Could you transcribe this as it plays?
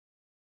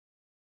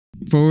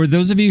For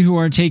those of you who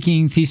are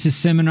taking Thesis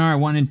Seminar, I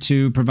wanted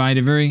to provide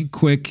a very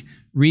quick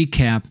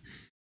recap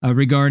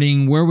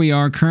regarding where we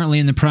are currently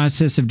in the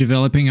process of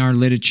developing our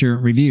literature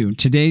review.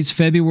 Today's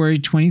February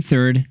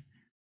 23rd,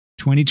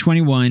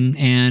 2021,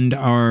 and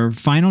our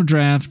final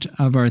draft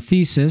of our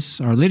thesis,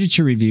 our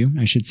literature review,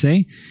 I should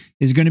say,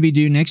 is going to be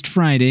due next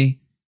Friday,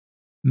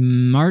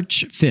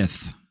 March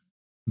 5th.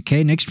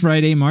 Okay, next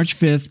Friday, March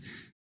 5th,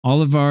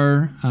 all of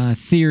our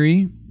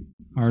theory,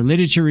 our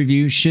literature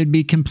review should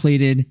be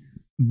completed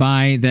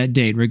by that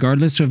date.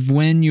 Regardless of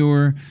when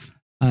your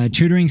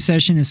tutoring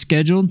session is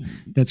scheduled,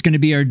 that's going to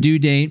be our due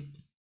date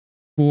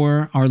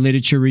for our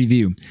literature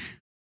review.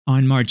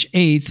 On March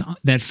 8th,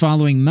 that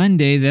following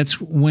Monday, that's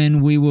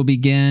when we will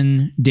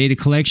begin data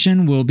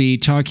collection. We'll be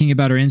talking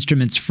about our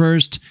instruments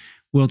first.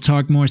 We'll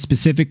talk more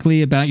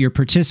specifically about your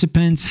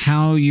participants,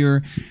 how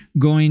you're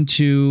going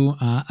to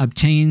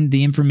obtain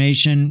the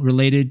information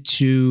related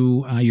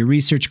to your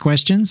research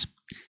questions.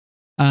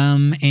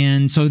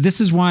 And so this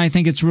is why I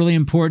think it's really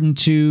important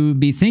to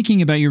be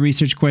thinking about your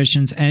research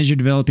questions as you're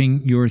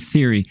developing your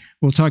theory.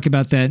 We'll talk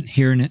about that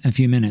here in a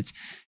few minutes.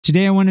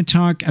 Today, I want to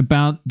talk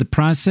about the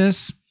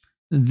process.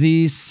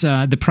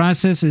 The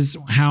process is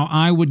how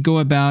I would go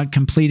about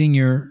completing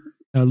your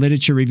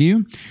literature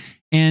review.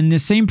 And the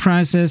same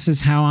process is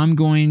how I'm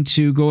going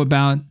to go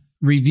about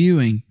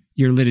reviewing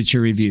your literature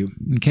review.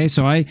 Okay,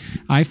 so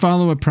I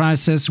follow a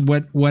process,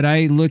 what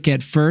I look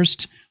at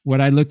first,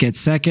 what I look at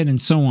second, and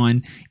so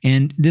on.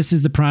 And this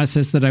is the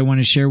process that I want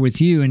to share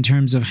with you in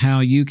terms of how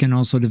you can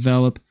also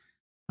develop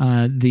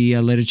the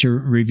literature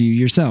review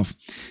yourself.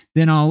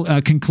 Then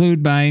I'll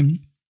conclude by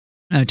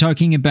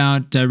talking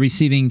about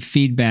receiving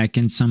feedback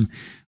and some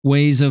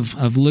ways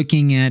of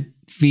looking at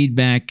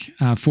feedback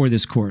for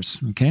this course.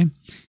 Okay.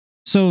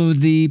 So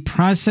the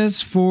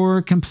process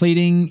for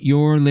completing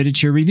your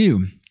literature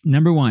review.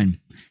 Number one,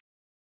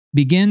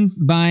 begin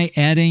by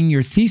adding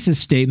your thesis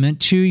statement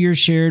to your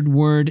shared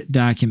Word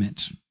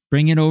document.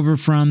 Bring it over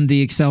from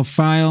the Excel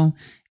file.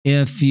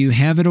 If you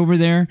have it over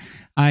there,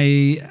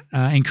 I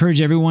encourage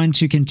everyone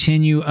to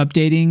continue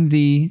updating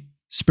the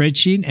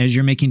spreadsheet as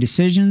you're making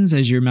decisions,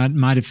 as you're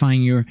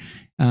modifying your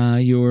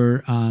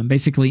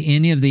basically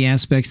any of the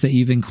aspects that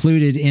you've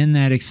included in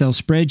that Excel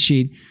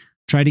spreadsheet.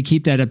 Try to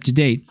keep that up to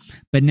date.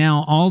 But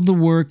now all the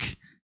work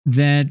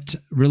that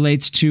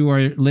relates to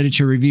our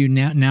literature review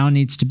now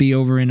needs to be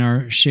over in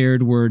our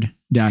shared Word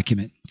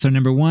document. So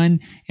number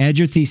one, add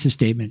your thesis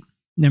statement.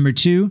 Number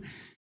two,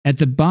 at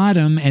the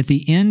bottom, at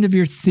the end of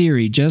your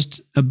theory, just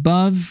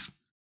above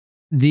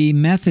the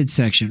method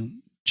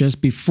section,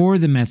 just before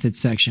the method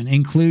section,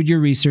 include your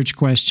research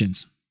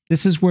questions.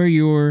 This is where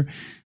your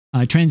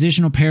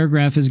transitional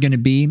paragraph is going to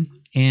be.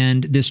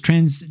 And this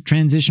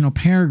transitional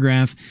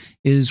paragraph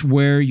is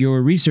where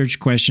your research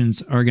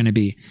questions are going to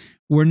be.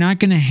 We're not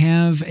going to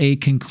have a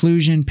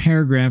conclusion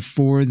paragraph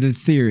for the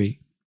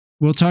theory.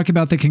 We'll talk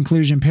about the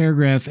conclusion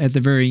paragraph at the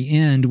very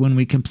end when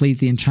we complete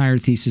the entire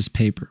thesis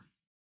paper.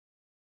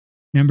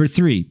 Number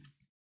three,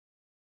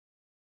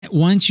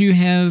 once you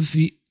have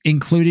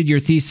included your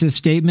thesis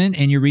statement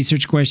and your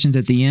research questions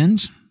at the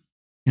end,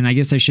 and I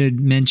guess I should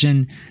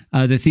mention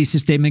the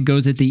thesis statement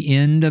goes at the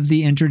end of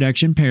the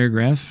introduction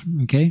paragraph,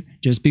 okay,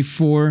 just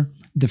before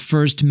the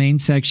first main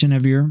section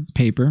of your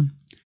paper,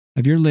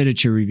 of your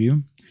literature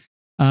review.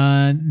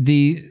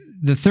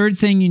 The third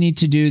thing you need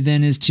to do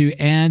then is to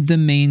add the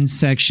main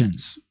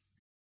sections.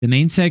 The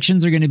main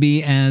sections are going to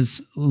be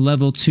as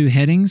level 2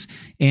 headings,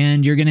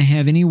 and you're going to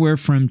have anywhere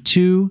from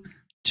 2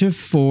 to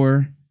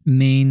 4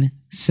 main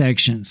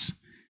sections,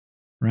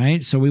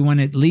 right? So we want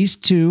at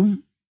least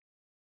 2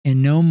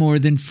 and no more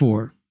than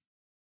 4.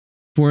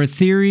 For a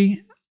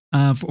theory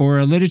or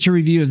a literature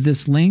review of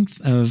this length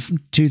of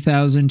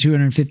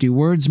 2,250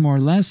 words, more or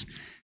less,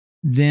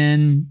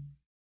 then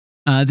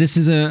this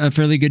is a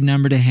fairly good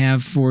number to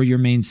have for your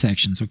main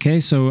sections. Okay,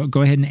 so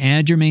go ahead and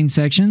add your main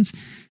sections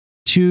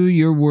to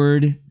your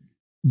Word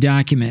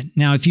document.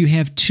 Now, if you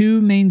have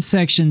 2 main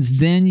sections,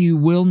 then you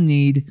will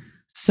need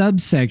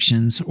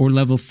subsections or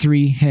level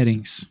 3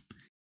 headings.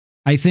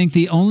 I think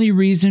the only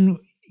reason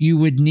you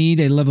would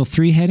need a level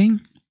 3 heading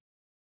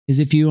is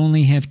if you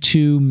only have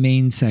 2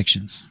 main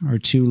sections or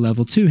 2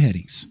 level 2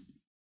 headings.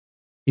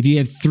 If you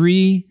have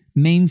 3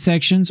 main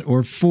sections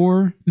or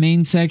 4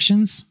 main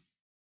sections,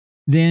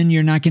 then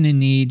you're not going to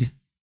need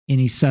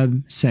any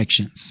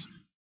subsections.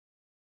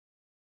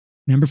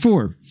 Number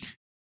 4,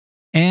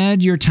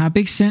 add your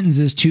topic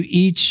sentences to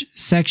each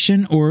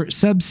section or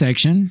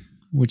subsection,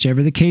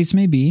 whichever the case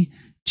may be,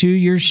 to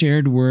your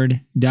shared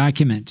Word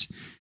document.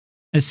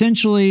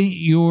 Essentially,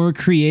 you're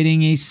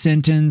creating a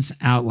sentence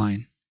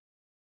outline.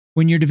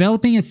 When you're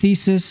developing a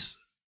thesis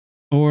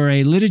or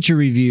a literature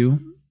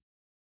review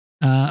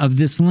of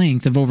this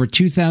length of over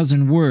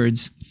 2,000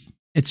 words,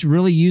 it's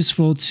really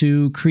useful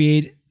to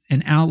create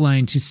an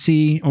outline to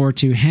see or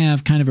to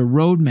have kind of a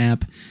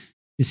roadmap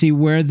to see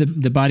where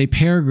the body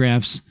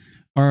paragraphs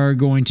are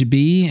going to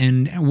be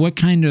and what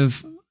kind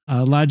of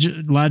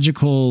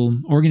logical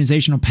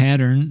organizational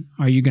pattern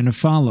are you going to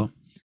follow,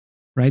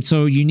 right?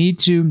 So you need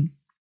to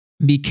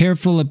be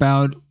careful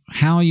about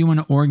how you want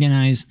to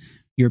organize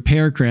your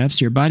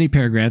paragraphs, your body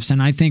paragraphs.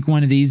 And I think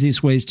one of the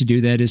easiest ways to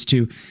do that is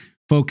to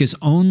focus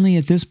only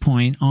at this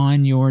point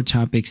on your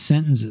topic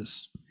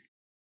sentences.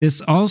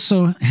 This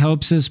also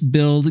helps us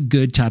build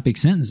good topic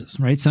sentences,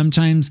 right?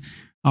 Sometimes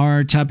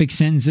our topic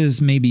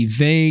sentences may be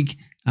vague.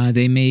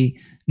 They may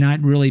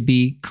not really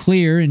be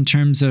clear in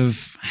terms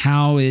of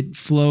how it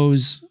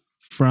flows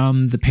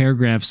from the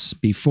paragraphs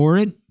before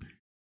it,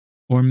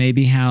 or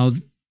maybe how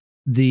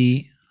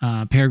the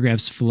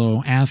paragraphs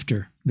flow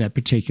after that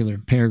particular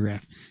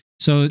paragraph.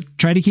 So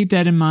try to keep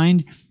that in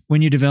mind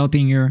when you're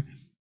developing your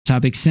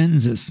topic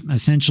sentences.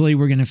 Essentially,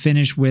 we're going to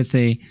finish with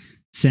a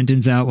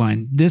sentence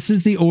outline. This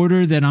is the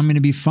order that I'm going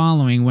to be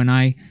following when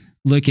I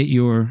look at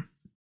your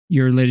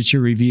literature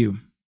review.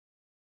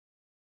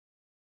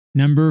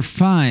 Number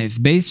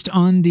 5, based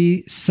on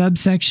the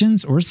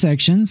subsections or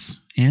sections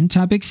and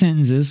topic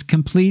sentences,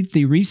 complete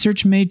the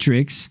research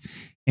matrix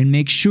and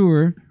make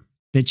sure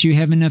that you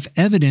have enough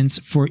evidence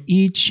for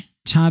each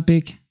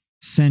topic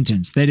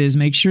sentence. That is,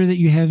 make sure that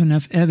you have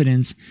enough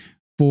evidence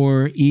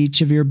for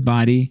each of your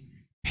body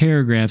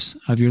paragraphs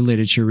of your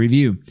literature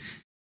review.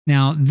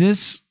 Now,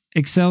 this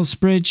Excel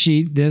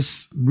spreadsheet,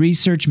 this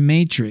research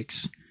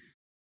matrix,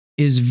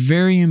 is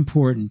very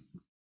important,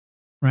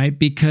 right?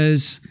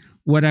 Because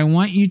what I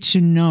want you to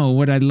know,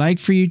 what I'd like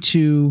for you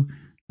to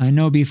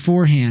know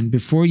beforehand,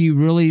 before you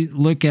really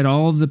look at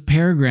all of the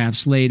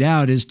paragraphs laid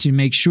out, is to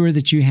make sure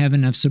that you have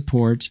enough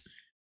support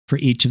for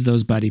each of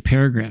those body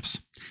paragraphs.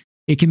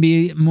 It can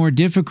be more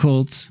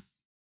difficult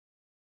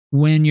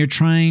when you're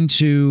trying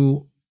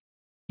to,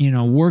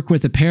 work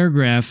with a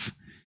paragraph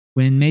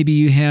when maybe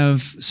you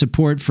have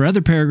support for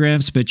other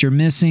paragraphs, but you're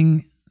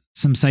missing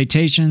some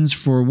citations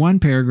for one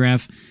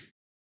paragraph.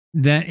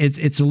 That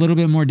it's a little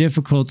bit more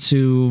difficult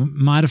to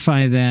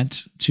modify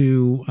that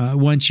to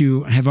once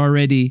you have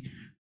already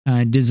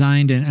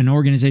designed an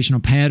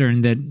organizational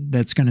pattern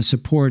that's going to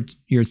support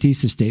your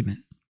thesis statement.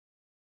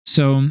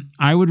 So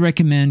I would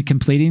recommend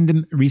completing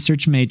the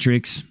research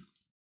matrix.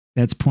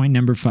 That's point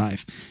number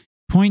 5.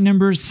 Point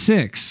number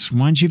 6,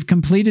 once you've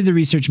completed the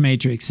research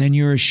matrix and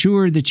you're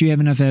assured that you have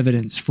enough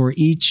evidence for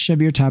each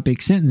of your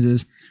topic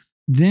sentences,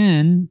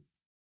 then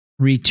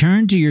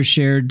return to your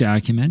shared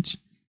document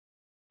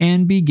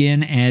and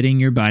begin adding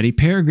your body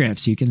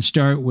paragraphs. You can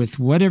start with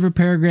whatever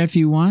paragraph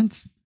you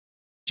want.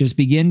 Just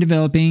begin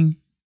developing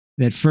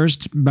that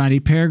first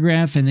body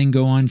paragraph and then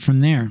go on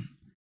from there,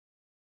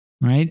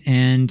 right?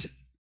 And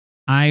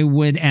I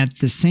would, at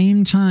the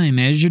same time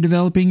as you're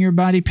developing your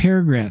body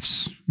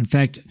paragraphs, in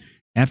fact,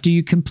 after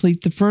you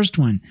complete the first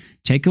one,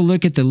 take a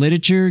look at the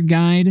literature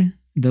guide,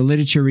 the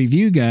literature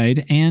review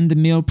guide, and the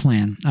meal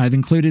plan. I've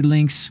included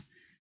links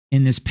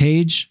in this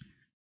page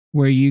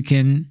where you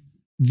can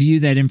view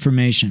that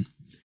information.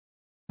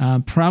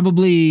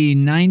 Probably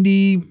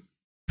 90%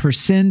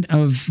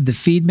 of the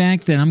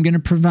feedback that I'm going to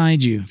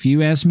provide you, if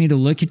you ask me to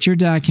look at your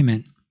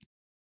document,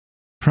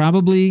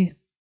 probably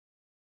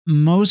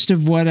most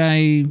of what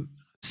I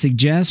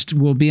suggest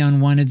will be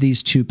on one of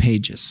these 2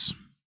 pages.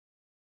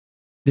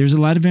 There's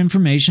a lot of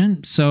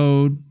information,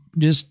 so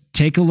just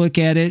take a look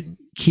at it.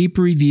 Keep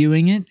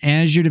reviewing it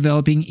as you're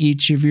developing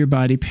each of your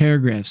body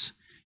paragraphs.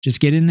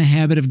 Just get in the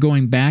habit of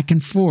going back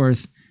and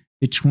forth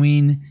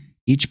between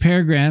each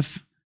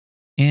paragraph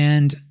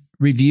and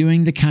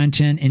reviewing the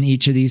content in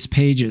each of these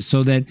pages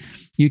so that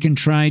you can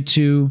try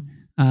to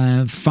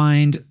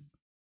find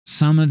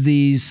some of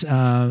these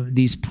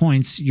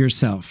points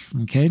yourself,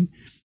 okay?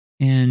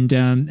 And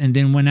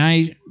then when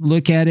I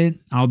look at it,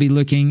 I'll be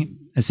looking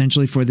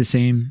essentially for the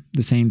same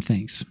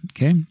things,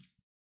 okay?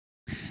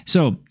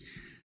 So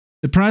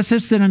the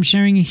process that I'm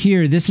sharing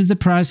here, this is the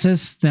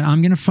process that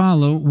I'm going to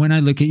follow when I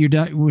look at your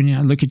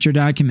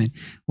document.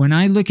 When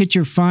I look at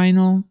your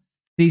final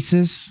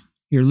thesis,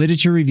 your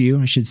literature review,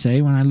 I should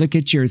say, when I look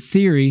at your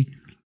theory,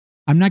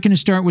 I'm not going to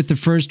start with the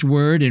first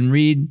word and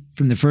read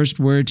from the first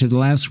word to the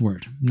last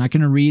word. I'm not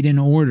going to read in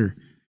order.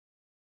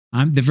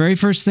 The very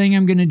first thing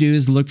I'm going to do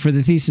is look for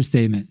the thesis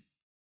statement.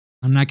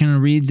 I'm not going to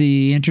read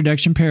the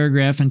introduction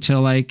paragraph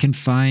until I can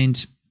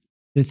find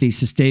the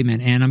thesis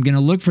statement. And I'm going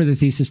to look for the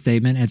thesis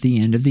statement at the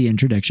end of the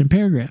introduction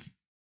paragraph.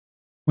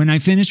 When I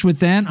finish with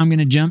that, I'm going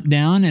to jump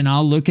down and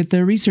I'll look at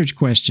the research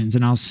questions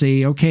and I'll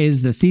see, okay,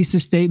 is the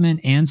thesis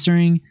statement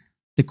answering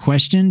the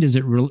question? Does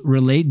it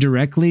relate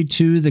directly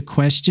to the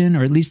question,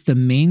 or at least the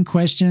main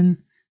question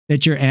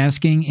that you're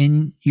asking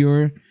in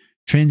your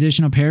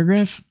transitional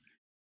paragraph?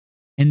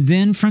 And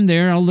then from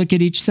there, I'll look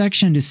at each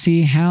section to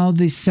see how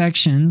the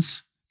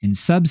sections and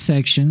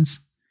subsections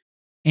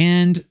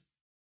and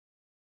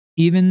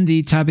even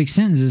the topic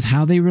sentences,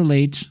 how they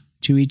relate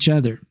to each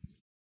other.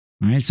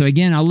 All right, so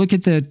again, I'll look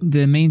at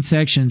the main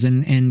sections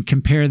and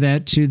compare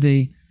that to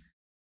the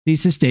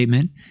thesis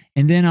statement.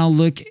 And then I'll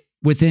look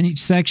within each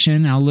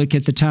section, I'll look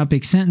at the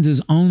topic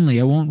sentences only.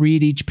 I won't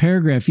read each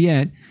paragraph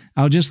yet.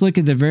 I'll just look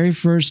at the very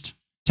first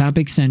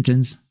topic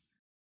sentence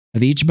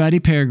of each body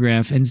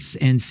paragraph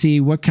and see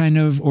what kind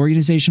of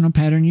organizational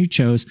pattern you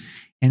chose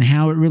and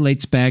how it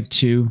relates back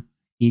to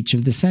each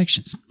of the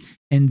sections.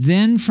 And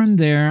then from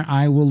there,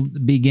 I will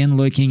begin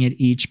looking at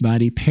each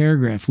body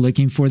paragraph,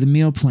 looking for the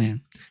meal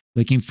plan,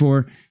 looking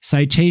for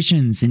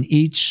citations in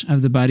each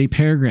of the body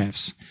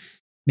paragraphs,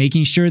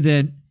 making sure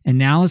that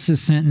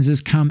analysis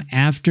sentences come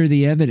after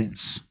the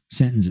evidence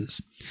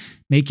sentences,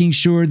 making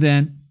sure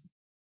that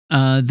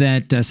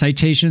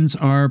citations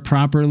are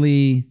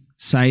properly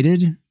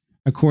cited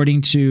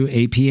according to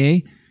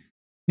APA,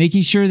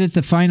 making sure that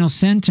the final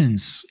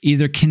sentence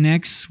either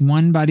connects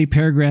one body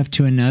paragraph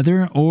to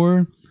another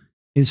or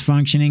is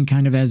functioning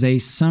kind of as a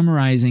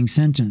summarizing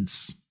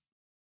sentence.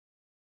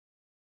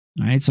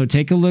 All right, so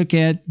take a look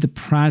at the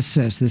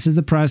process. This is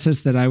the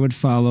process that I would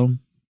follow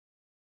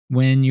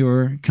when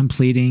you're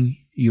completing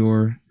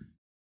your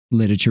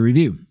literature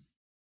review.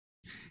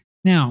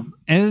 Now,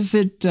 as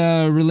it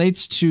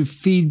relates to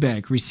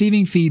feedback,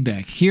 receiving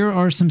feedback, here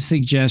are some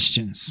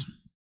suggestions.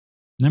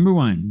 Number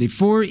one,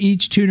 before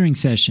each tutoring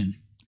session,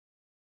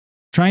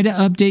 try to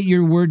update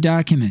your Word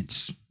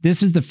documents.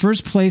 This is the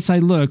first place I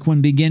look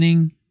when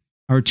beginning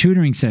our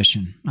tutoring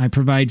session. I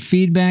provide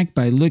feedback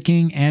by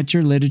looking at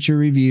your literature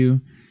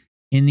review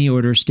in the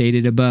order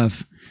stated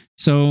above.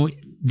 So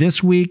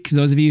this week,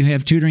 those of you who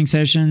have tutoring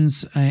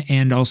sessions,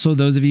 and also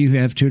those of you who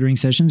have tutoring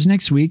sessions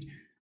next week,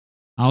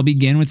 I'll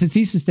begin with the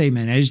thesis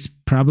statement, as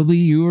probably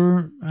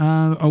you're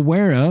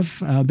aware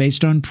of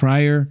based on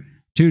prior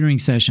tutoring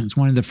sessions.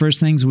 One of the first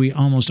things we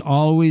almost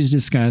always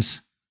discuss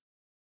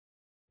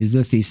is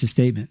the thesis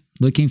statement,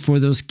 looking for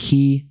those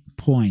key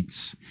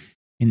points,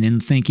 and then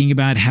thinking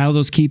about how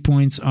those key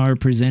points are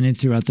presented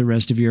throughout the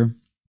rest of your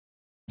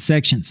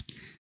sections.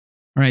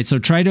 All right, so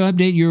try to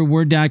update your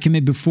Word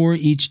document before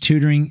each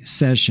tutoring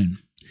session.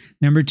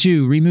 Number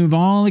two, remove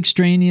all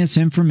extraneous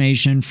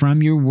information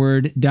from your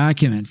Word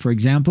document. For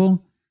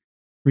example,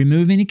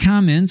 remove any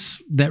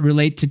comments that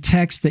relate to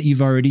text that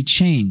you've already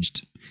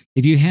changed.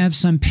 If you have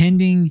some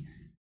pending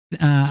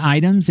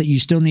items that you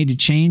still need to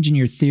change in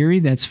your theory,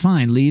 that's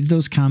fine. Leave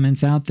those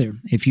comments out there.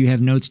 If you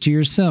have notes to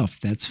yourself,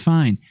 that's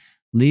fine.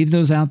 Leave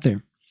those out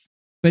there.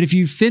 But if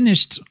you've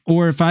finished,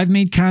 or if I've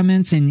made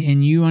comments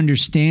and you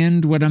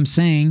understand what I'm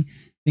saying,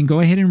 then go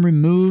ahead and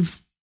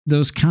remove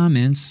those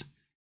comments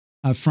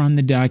from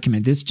the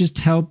document. This just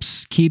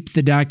helps keep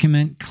the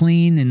document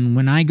clean. And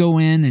when I go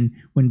in, and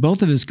when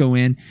both of us go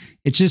in,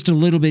 it's just a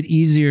little bit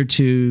easier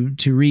to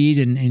read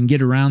and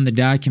get around the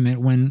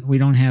document when we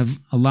don't have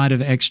a lot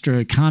of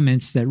extra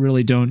comments that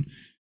really don't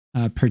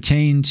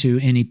pertain to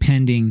any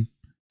pending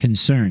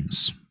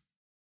concerns.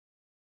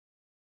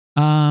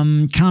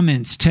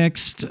 Comments,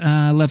 text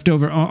left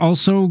over.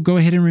 Also, go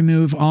ahead and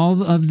remove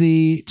all of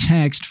the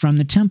text from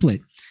the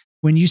template.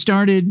 When you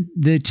started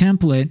the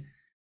template,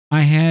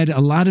 I had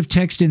a lot of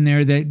text in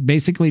there that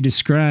basically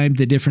described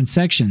the different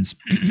sections.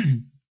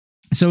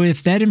 So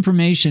if that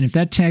information, if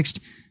that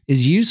text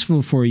is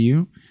useful for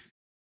you,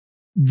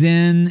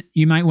 then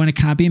you might want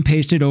to copy and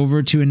paste it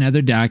over to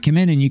another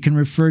document, and you can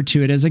refer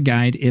to it as a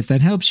guide if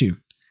that helps you.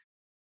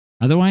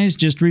 Otherwise,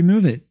 just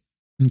remove it.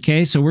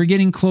 Okay, so we're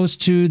getting close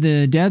to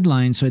the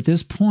deadline. So at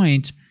this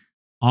point,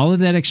 all of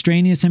that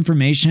extraneous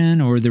information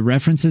or the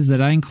references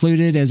that I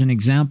included as an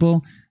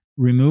example,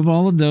 remove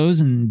all of those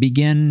and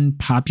begin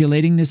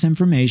populating this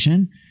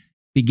information.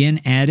 Begin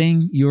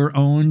adding your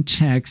own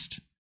text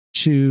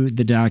to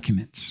the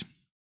documents.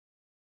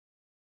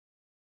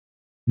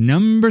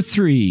 Number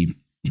three,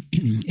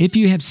 if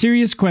you have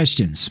serious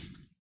questions,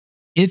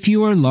 if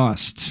you are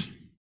lost,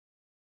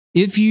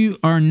 if you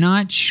are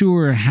not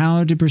sure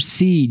how to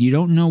proceed, you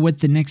don't know what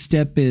the next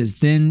step is,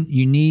 then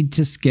you need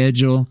to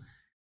schedule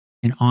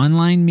an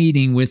online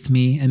meeting with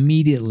me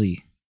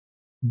immediately.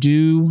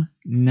 Do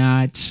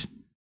not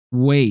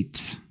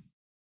wait.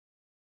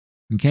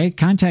 Okay,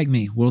 contact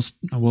me.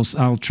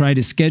 I'll try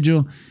to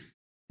schedule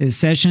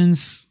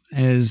sessions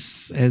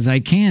as I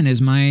can,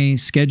 as my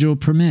schedule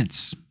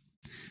permits.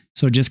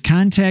 So just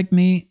contact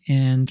me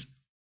and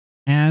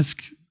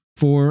ask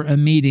for a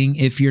meeting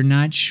if you're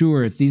not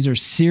sure, if these are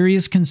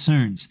serious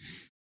concerns.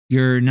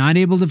 You're not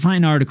able to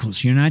find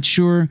articles. You're not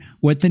sure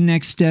what the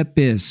next step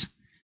is.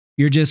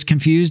 You're just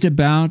confused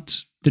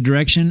about the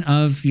direction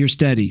of your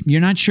study. You're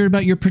not sure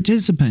about your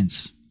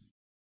participants.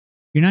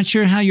 You're not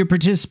sure how your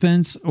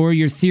participants or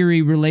your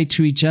theory relate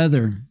to each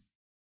other.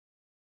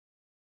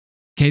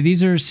 Okay,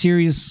 these are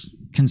serious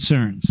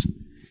concerns.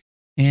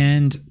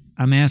 And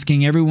I'm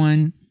asking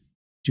everyone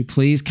to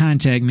please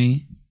contact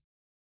me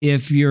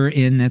if you're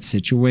in that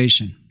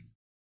situation.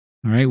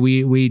 All right,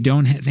 we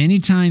don't have any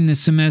time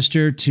this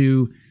semester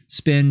to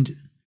spend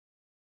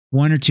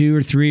 1 or 2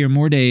 or 3 or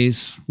more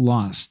days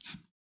lost.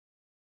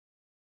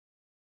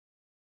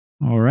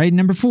 All right,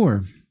 number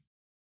 4.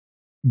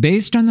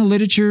 Based on the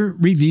literature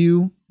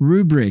review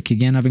rubric,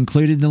 again, I've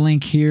included the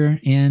link here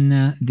in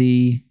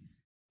the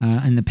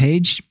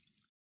page.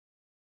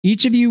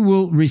 Each of you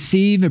will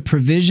receive a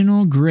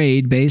provisional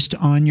grade based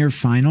on your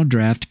final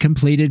draft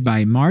completed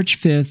by March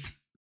 5th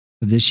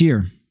of this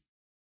year.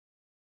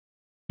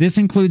 This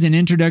includes an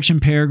introduction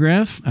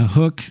paragraph, a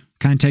hook,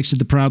 context of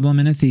the problem,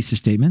 and a thesis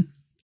statement.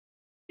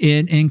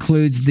 It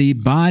includes the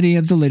body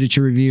of the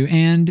literature review,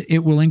 and it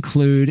will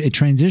include a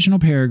transitional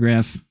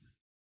paragraph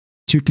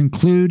to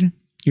conclude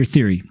your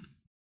theory.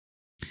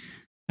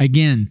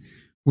 Again,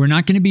 we're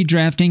not going to be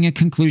drafting a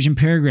conclusion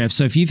paragraph.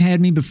 So if you've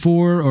had me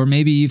before, or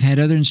maybe you've had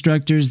other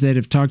instructors that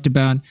have talked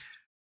about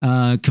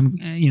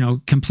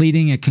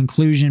completing a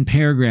conclusion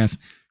paragraph,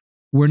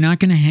 we're not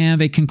going to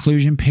have a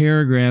conclusion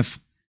paragraph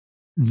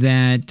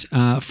that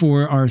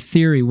for our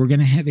theory. We're going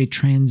to have a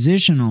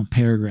transitional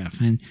paragraph.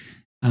 And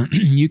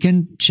you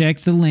can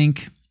check the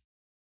link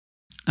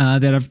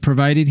that I've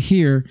provided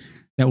here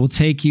that will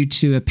take you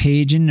to a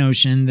page in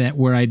Notion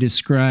where I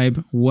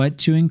describe what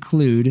to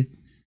include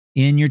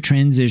in your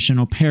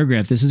transitional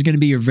paragraph. This is going to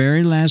be your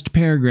very last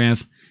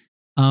paragraph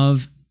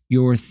of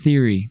your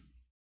theory.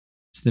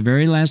 It's the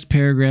very last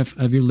paragraph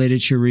of your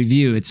literature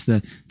review. It's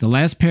the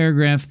last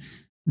paragraph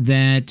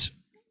that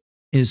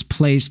is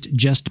placed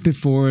just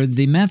before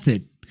the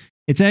method.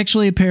 It's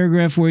actually a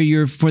paragraph where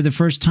you're, for the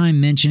first time,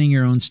 mentioning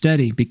your own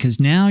study, because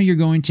now you're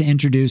going to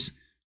introduce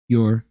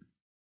your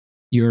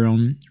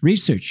own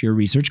research, your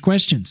research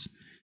questions.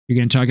 You're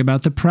going to talk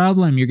about the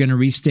problem. You're going to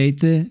restate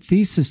the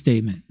thesis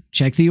statement.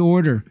 Check the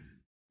order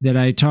that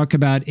I talk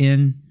about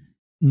in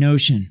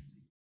Notion.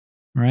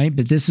 All right,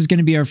 but this is going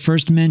to be our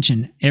first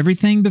mention.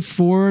 Everything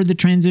before the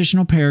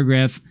transitional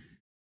paragraph,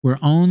 we're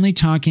only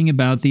talking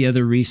about the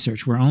other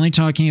research. We're only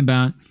talking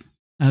about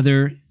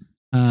other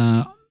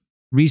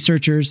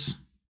researchers,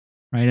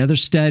 right? Other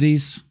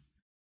studies.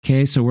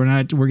 Okay, so we're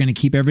going to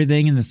keep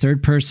everything in the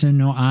third person,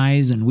 no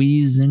I's and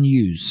we's and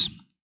you's.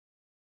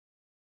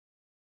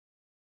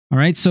 All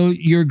right, so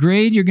your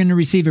grade, you're going to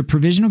receive a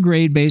provisional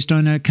grade based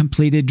on a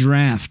completed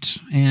draft.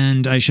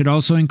 And I should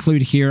also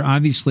include here,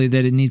 obviously,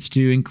 that it needs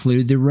to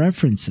include the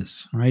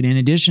references, right? In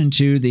addition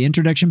to the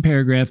introduction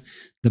paragraph,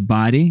 the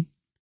body,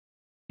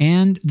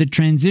 and the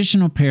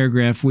transitional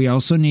paragraph, we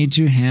also need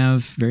to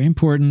have, very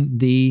important,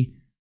 the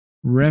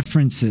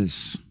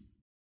references.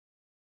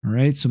 All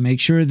right, so make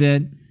sure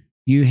that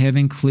you have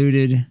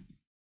included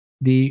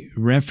the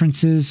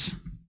references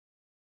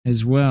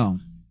as well.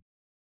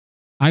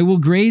 I will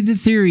grade the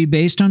theory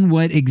based on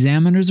what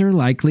examiners are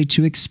likely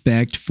to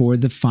expect for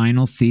the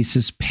final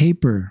thesis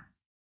paper.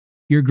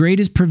 Your grade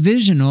is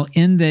provisional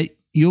in that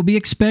you'll be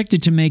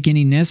expected to make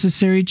any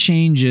necessary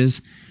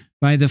changes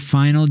by the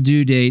final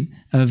due date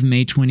of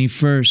May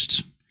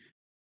 21st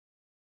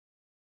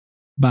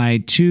by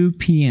 2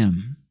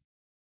 p.m.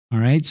 All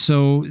right,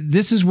 so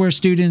this is where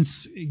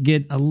students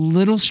get a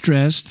little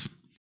stressed,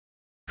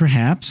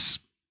 perhaps,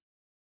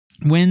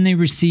 when they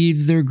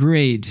receive their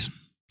grade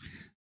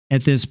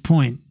at this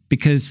point,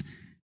 because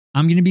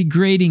I'm going to be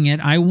grading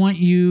it. I want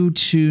you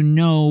to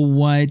know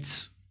what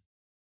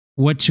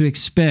to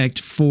expect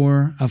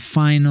for a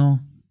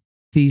final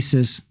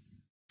thesis,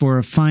 for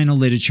a final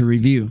literature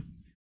review.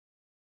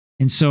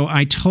 And so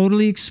I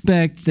totally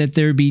expect that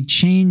there be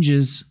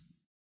changes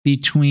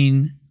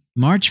between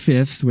March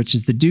 5th, which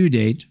is the due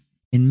date,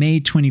 and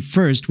May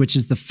 21st, which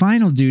is the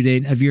final due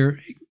date of your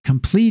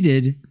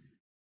completed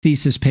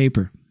thesis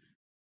paper.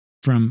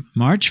 From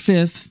March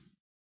 5th,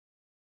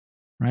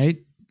 right,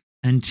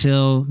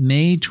 until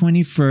May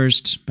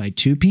 21st by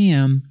 2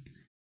 p.m.,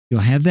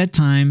 you'll have that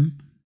time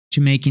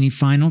to make any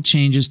final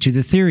changes to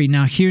the theory.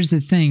 Now, here's the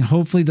thing.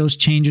 Hopefully those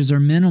changes are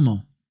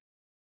minimal,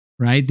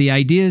 right? The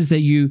idea is that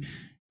you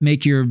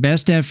make your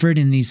best effort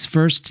in these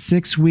first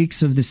 6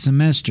 weeks of the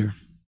semester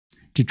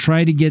to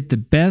try to get the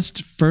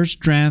best first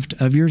draft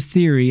of your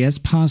theory as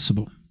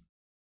possible,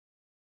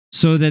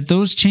 so that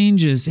those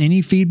changes,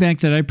 any feedback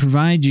that I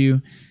provide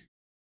you,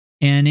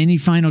 and any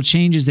final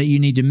changes that you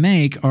need to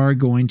make are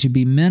going to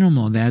be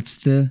minimal. That's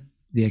the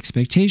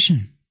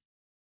expectation.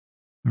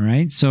 All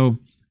right? So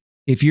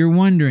if you're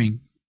wondering,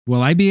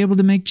 will I be able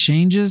to make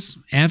changes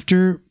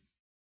after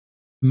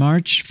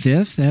March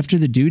 5th, after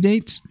the due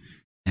date?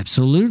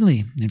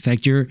 Absolutely. In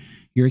fact, you're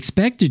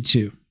expected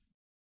to.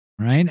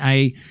 Right?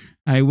 I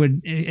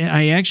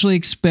actually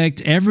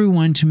expect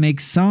everyone to make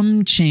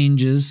some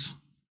changes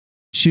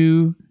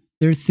to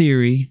their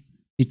theory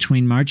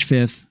between March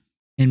 5th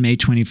and May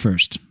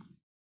 21st.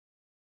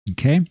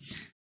 Okay.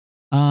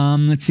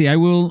 Let's see. I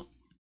will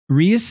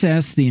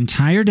reassess the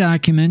entire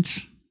document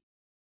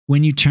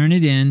when you turn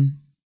it in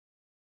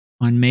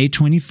on May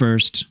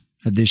 21st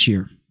of this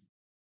year.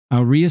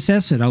 I'll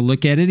reassess it. I'll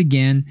look at it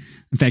again.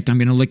 In fact, I'm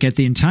going to look at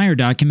the entire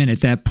document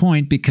at that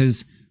point,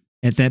 because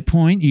at that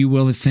point you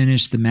will have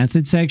finished the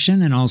method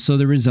section and also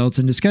the results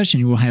and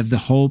discussion. You will have the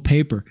whole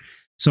paper.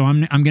 So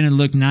I'm going to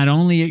look not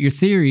only at your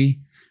theory,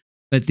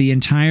 but the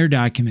entire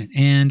document,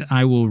 and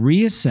I will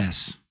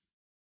reassess.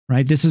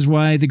 Right? This is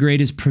why the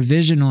grade is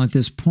provisional at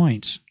this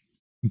point.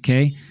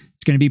 Okay?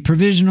 It's going to be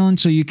provisional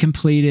until you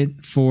complete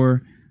it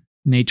for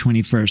May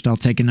 21st. I'll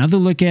take another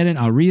look at it,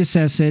 I'll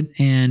reassess it,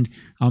 and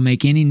I'll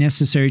make any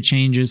necessary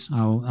changes.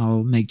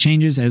 I'll make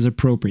changes as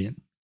appropriate.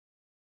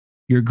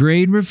 Your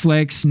grade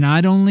reflects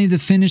not only the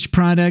finished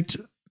product,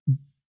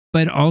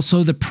 but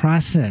also the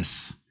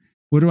process.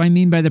 What do I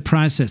mean by the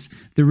process?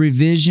 The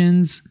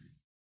revisions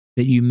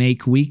that you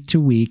make week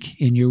to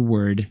week in your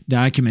Word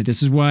document.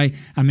 This is why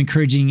I'm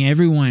encouraging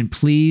everyone,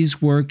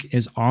 please work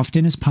as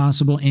often as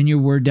possible in your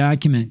Word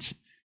document.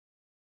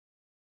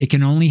 It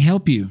can only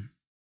help you.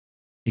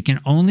 It can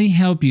only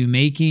help you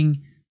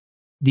making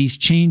these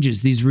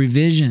changes, these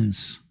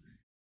revisions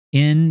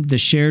in the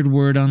shared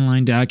Word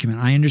online document.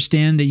 I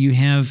understand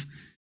that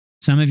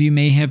some of you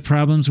may have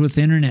problems with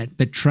internet,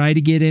 but try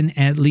to get in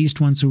at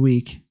least once a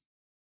week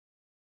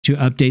to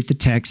update the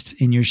text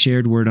in your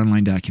shared Word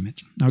online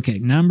document. Okay,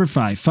 number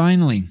 5.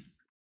 Finally,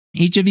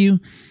 each of you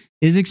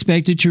is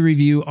expected to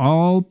review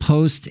all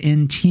posts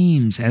in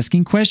Teams,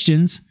 asking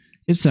questions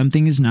if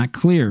something is not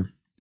clear.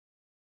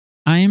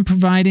 I am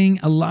providing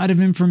a lot of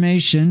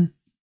information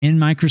in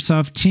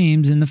Microsoft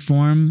Teams in the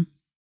form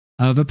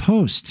of a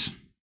post.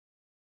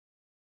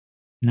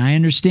 And I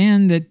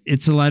understand that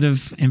it's a lot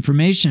of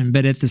information,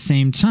 but at the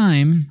same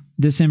time,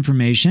 this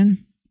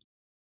information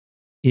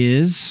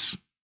is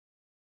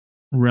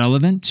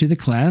relevant to the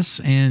class.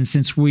 And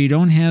since we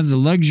don't have the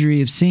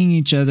luxury of seeing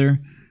each other,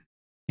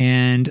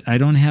 and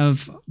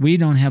we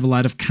don't have a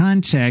lot of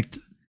contact,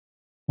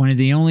 one of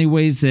the only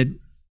ways that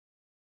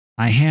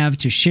I have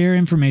to share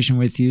information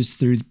with you is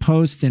through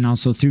post and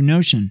also through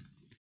Notion.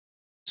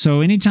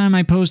 So anytime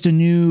I post a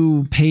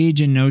new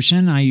page in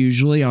Notion, I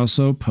usually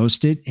also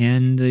post it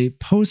in the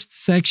post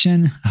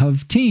section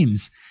of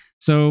Teams.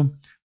 So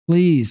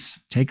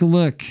please take a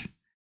look,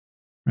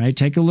 right?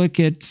 Take a look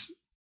at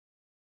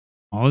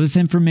all this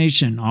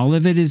information. All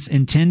of it is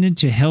intended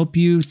to help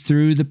you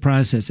through the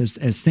process.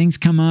 As things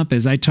come up,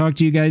 as I talk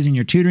to you guys in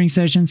your tutoring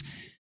sessions,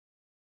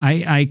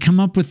 I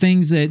come up with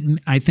things that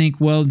I think,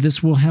 well,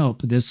 this will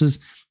help. This is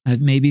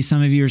maybe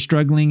some of you are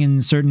struggling in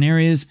certain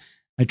areas.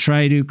 I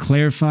try to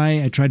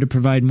clarify. I try to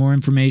provide more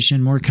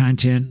information, more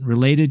content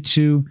related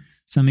to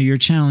some of your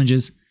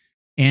challenges,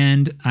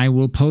 and I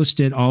will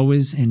post it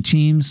always in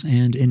Teams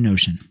and in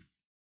Notion.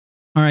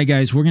 All right,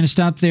 guys, we're going to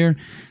stop there.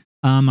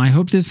 I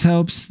hope this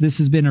helps. This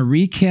has been a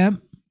recap,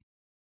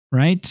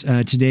 right?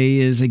 Today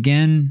is,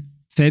 again,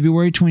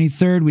 February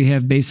 23rd. We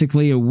have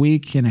basically a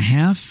week and a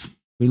half.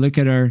 We look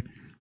at our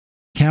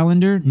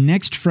calendar.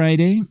 Next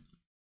Friday,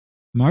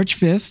 March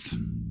 5th,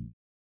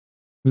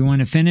 we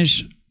want to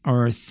finish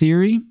our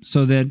theory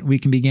so that we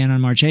can begin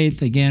on March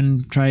 8th.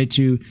 Again, try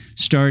to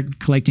start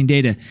collecting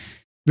data.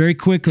 Very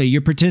quickly,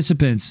 your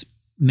participants,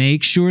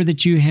 make sure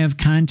that you have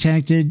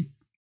contacted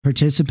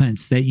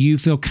participants, that you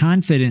feel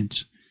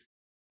confident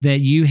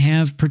that you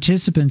have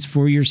participants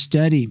for your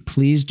study.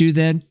 Please do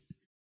that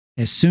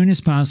as soon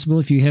as possible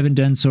if you haven't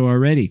done so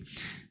already.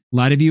 A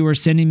lot of you are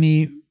sending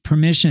me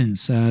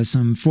permissions,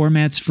 some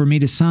formats for me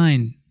to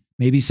sign.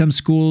 Maybe some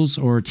schools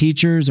or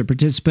teachers or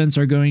participants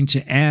are going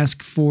to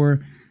ask for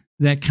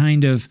that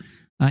kind of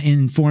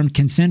informed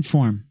consent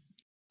form.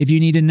 If you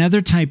need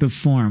another type of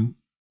form,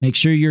 make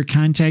sure you're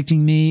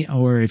contacting me,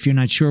 or if you're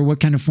not sure what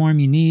kind of form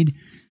you need.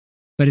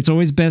 But it's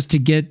always best to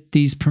get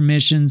these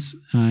permissions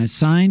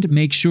signed.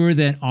 Make sure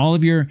that all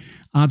of your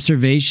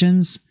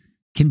observations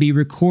can be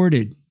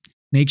recorded.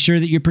 Make sure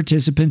that your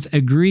participants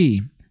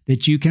agree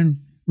that you can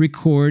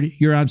record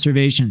your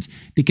observations.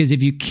 Because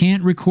if you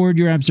can't record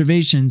your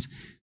observations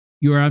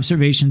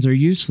are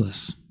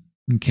useless.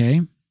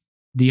 Okay?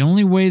 The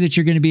only way that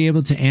you're going to be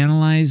able to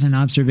analyze an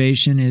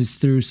observation is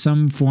through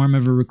some form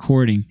of a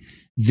recording.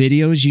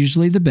 Video is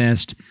usually the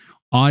best.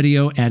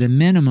 Audio at a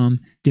minimum,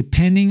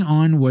 depending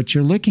on what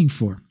you're looking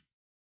for.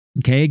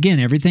 Okay, again,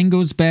 everything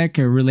goes back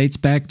or relates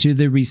back to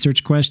the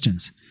research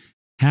questions.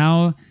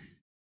 How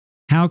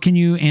can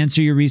you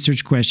answer your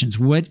research questions?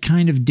 What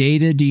kind of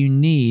data do you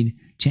need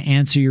to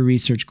answer your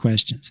research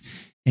questions?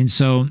 And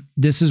so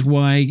this is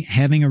why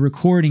having a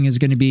recording is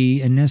going to be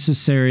a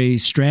necessary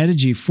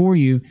strategy for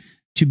you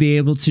to be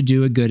able to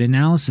do a good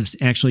analysis,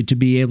 actually to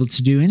be able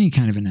to do any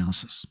kind of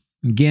analysis.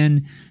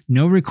 Again,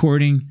 no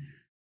recording,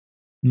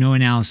 no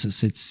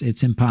analysis.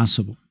 It's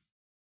impossible.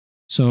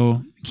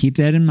 So keep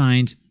that in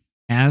mind.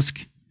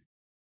 Ask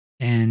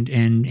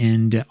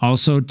and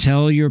also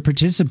tell your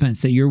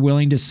participants that you're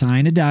willing to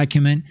sign a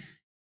document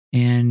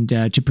and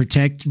to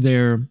protect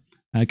their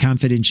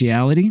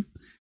confidentiality,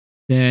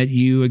 that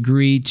you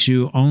agree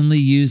to only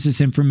use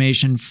this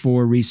information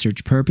for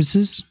research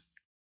purposes,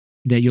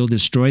 that you'll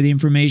destroy the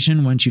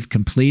information once you've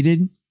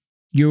completed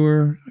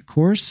your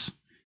course.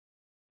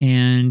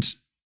 And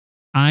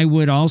I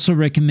would also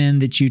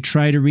recommend that you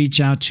try to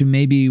reach out to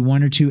maybe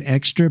 1 or 2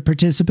 extra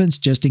participants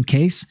just in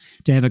case,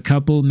 to have a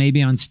couple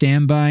maybe on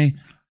standby,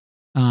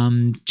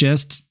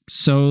 just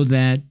so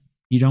that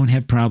you don't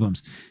have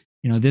problems.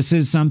 This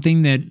is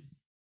something that,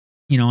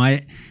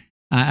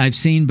 I've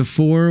seen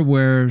before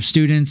where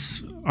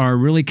students are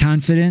really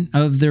confident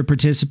of their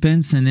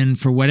participants, and then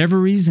for whatever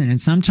reason,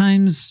 and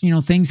sometimes,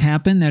 things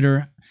happen that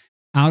are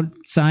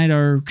outside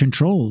our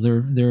control.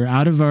 They're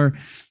out of our,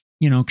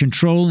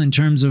 control in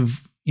terms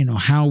of,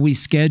 how we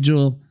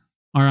schedule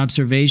our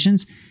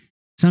observations.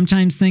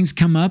 Sometimes things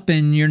come up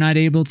and you're not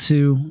able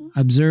to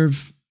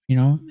observe,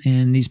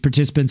 and these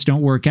participants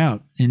don't work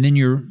out, and then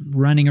you're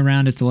running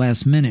around at the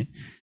last minute.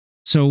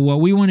 So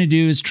what we want to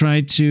do is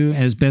try to,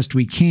 as best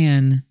we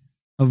can,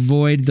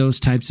 avoid those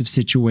types of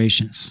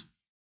situations.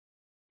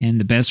 And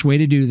the best way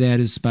to do that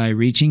is by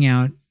reaching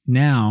out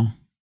now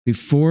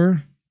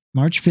before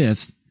March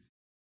 5th,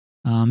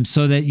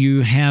 so that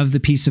you have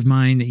the peace of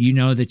mind that you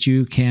know that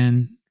you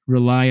can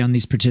rely on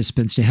these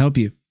participants to help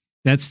you.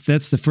 That's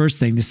the first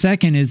thing. The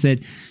second is that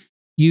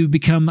you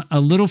become a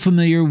little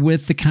familiar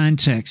with the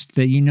context,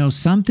 that you know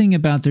something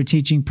about their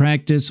teaching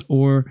practice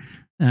or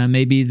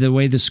maybe the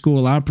way the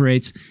school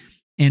operates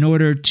in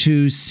order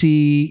to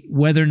see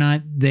whether or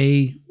not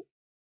they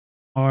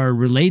are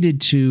related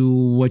to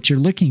what you're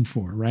looking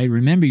for, right?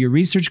 Remember, your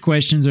research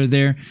questions are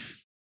there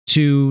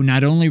to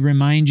not only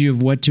remind you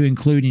of what to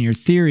include in your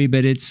theory,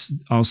 but it's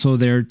also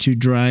there to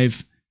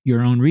drive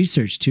your own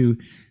research, to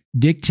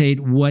dictate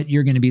what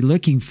you're going to be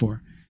looking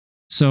for.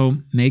 So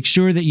make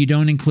sure that you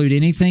don't include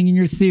anything in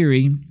your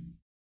theory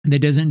that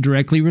doesn't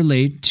directly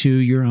relate to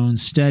your own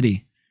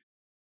study.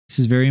 This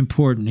is very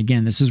important.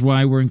 Again, this is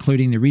why we're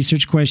including the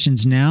research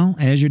questions now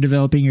as you're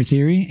developing your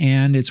theory,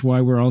 and it's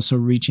why we're also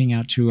reaching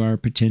out to our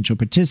potential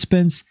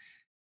participants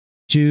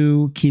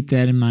to keep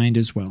that in mind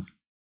as well.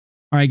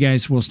 All right,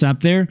 guys, we'll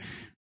stop there.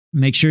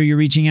 Make sure you're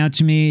reaching out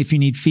to me if you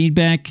need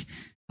feedback.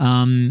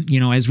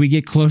 As we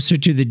get closer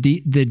to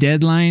the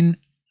deadline,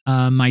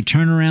 my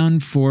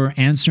turnaround for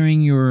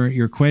answering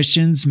your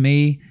questions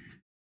may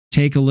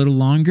take a little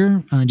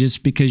longer,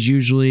 just because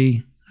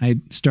usually I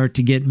start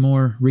to get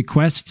more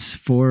requests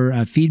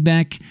for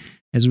feedback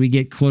as we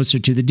get closer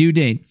to the due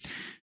date.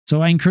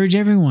 So I encourage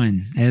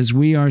everyone, as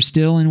we are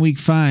still in week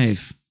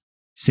 5,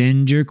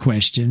 send your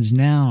questions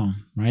now,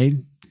 right?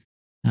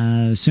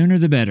 Sooner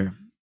the better.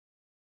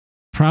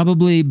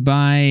 Probably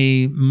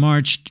by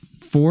March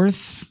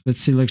 4th.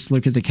 Let's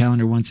look at the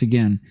calendar once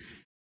again.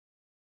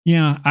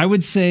 Yeah, I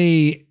would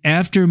say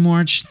after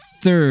March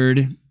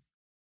 3rd,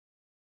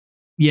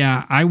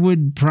 I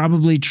would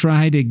probably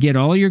try to get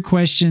all your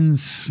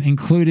questions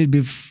included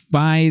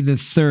by the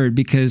 3rd,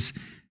 because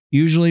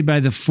usually by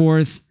the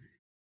 4th,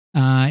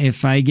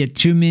 if I get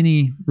too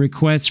many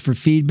requests for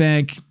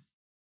feedback,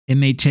 it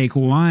may take a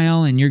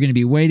while and you're going to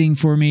be waiting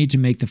for me to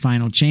make the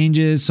final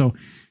changes. So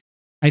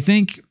I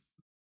think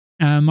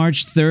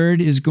March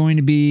 3rd is going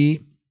to be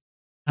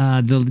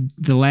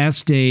the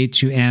last day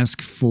to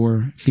ask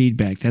for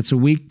feedback. That's a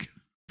week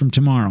from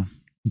tomorrow.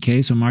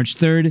 Okay, so March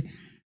 3rd.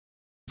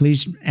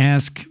 Please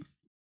ask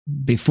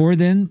before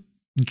then,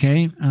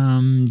 okay?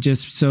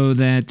 Just so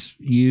that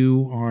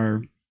you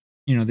are,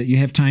 that you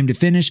have time to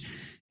finish.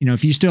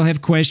 If you still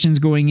have questions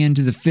going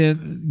into the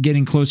 5th,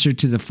 getting closer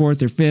to the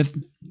 4th or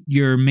 5th,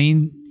 your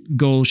main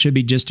goal should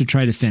be just to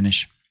try to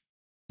finish.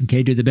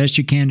 Okay, do the best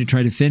you can to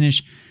try to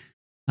finish,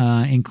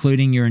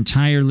 including your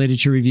entire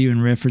literature review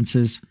and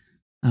references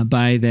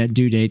by that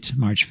due date,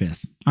 March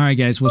 5th. All right,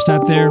 guys, we'll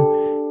stop there.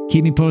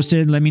 Keep me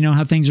posted. Let me know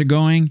how things are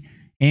going,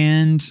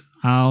 and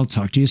I'll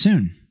talk to you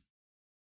soon.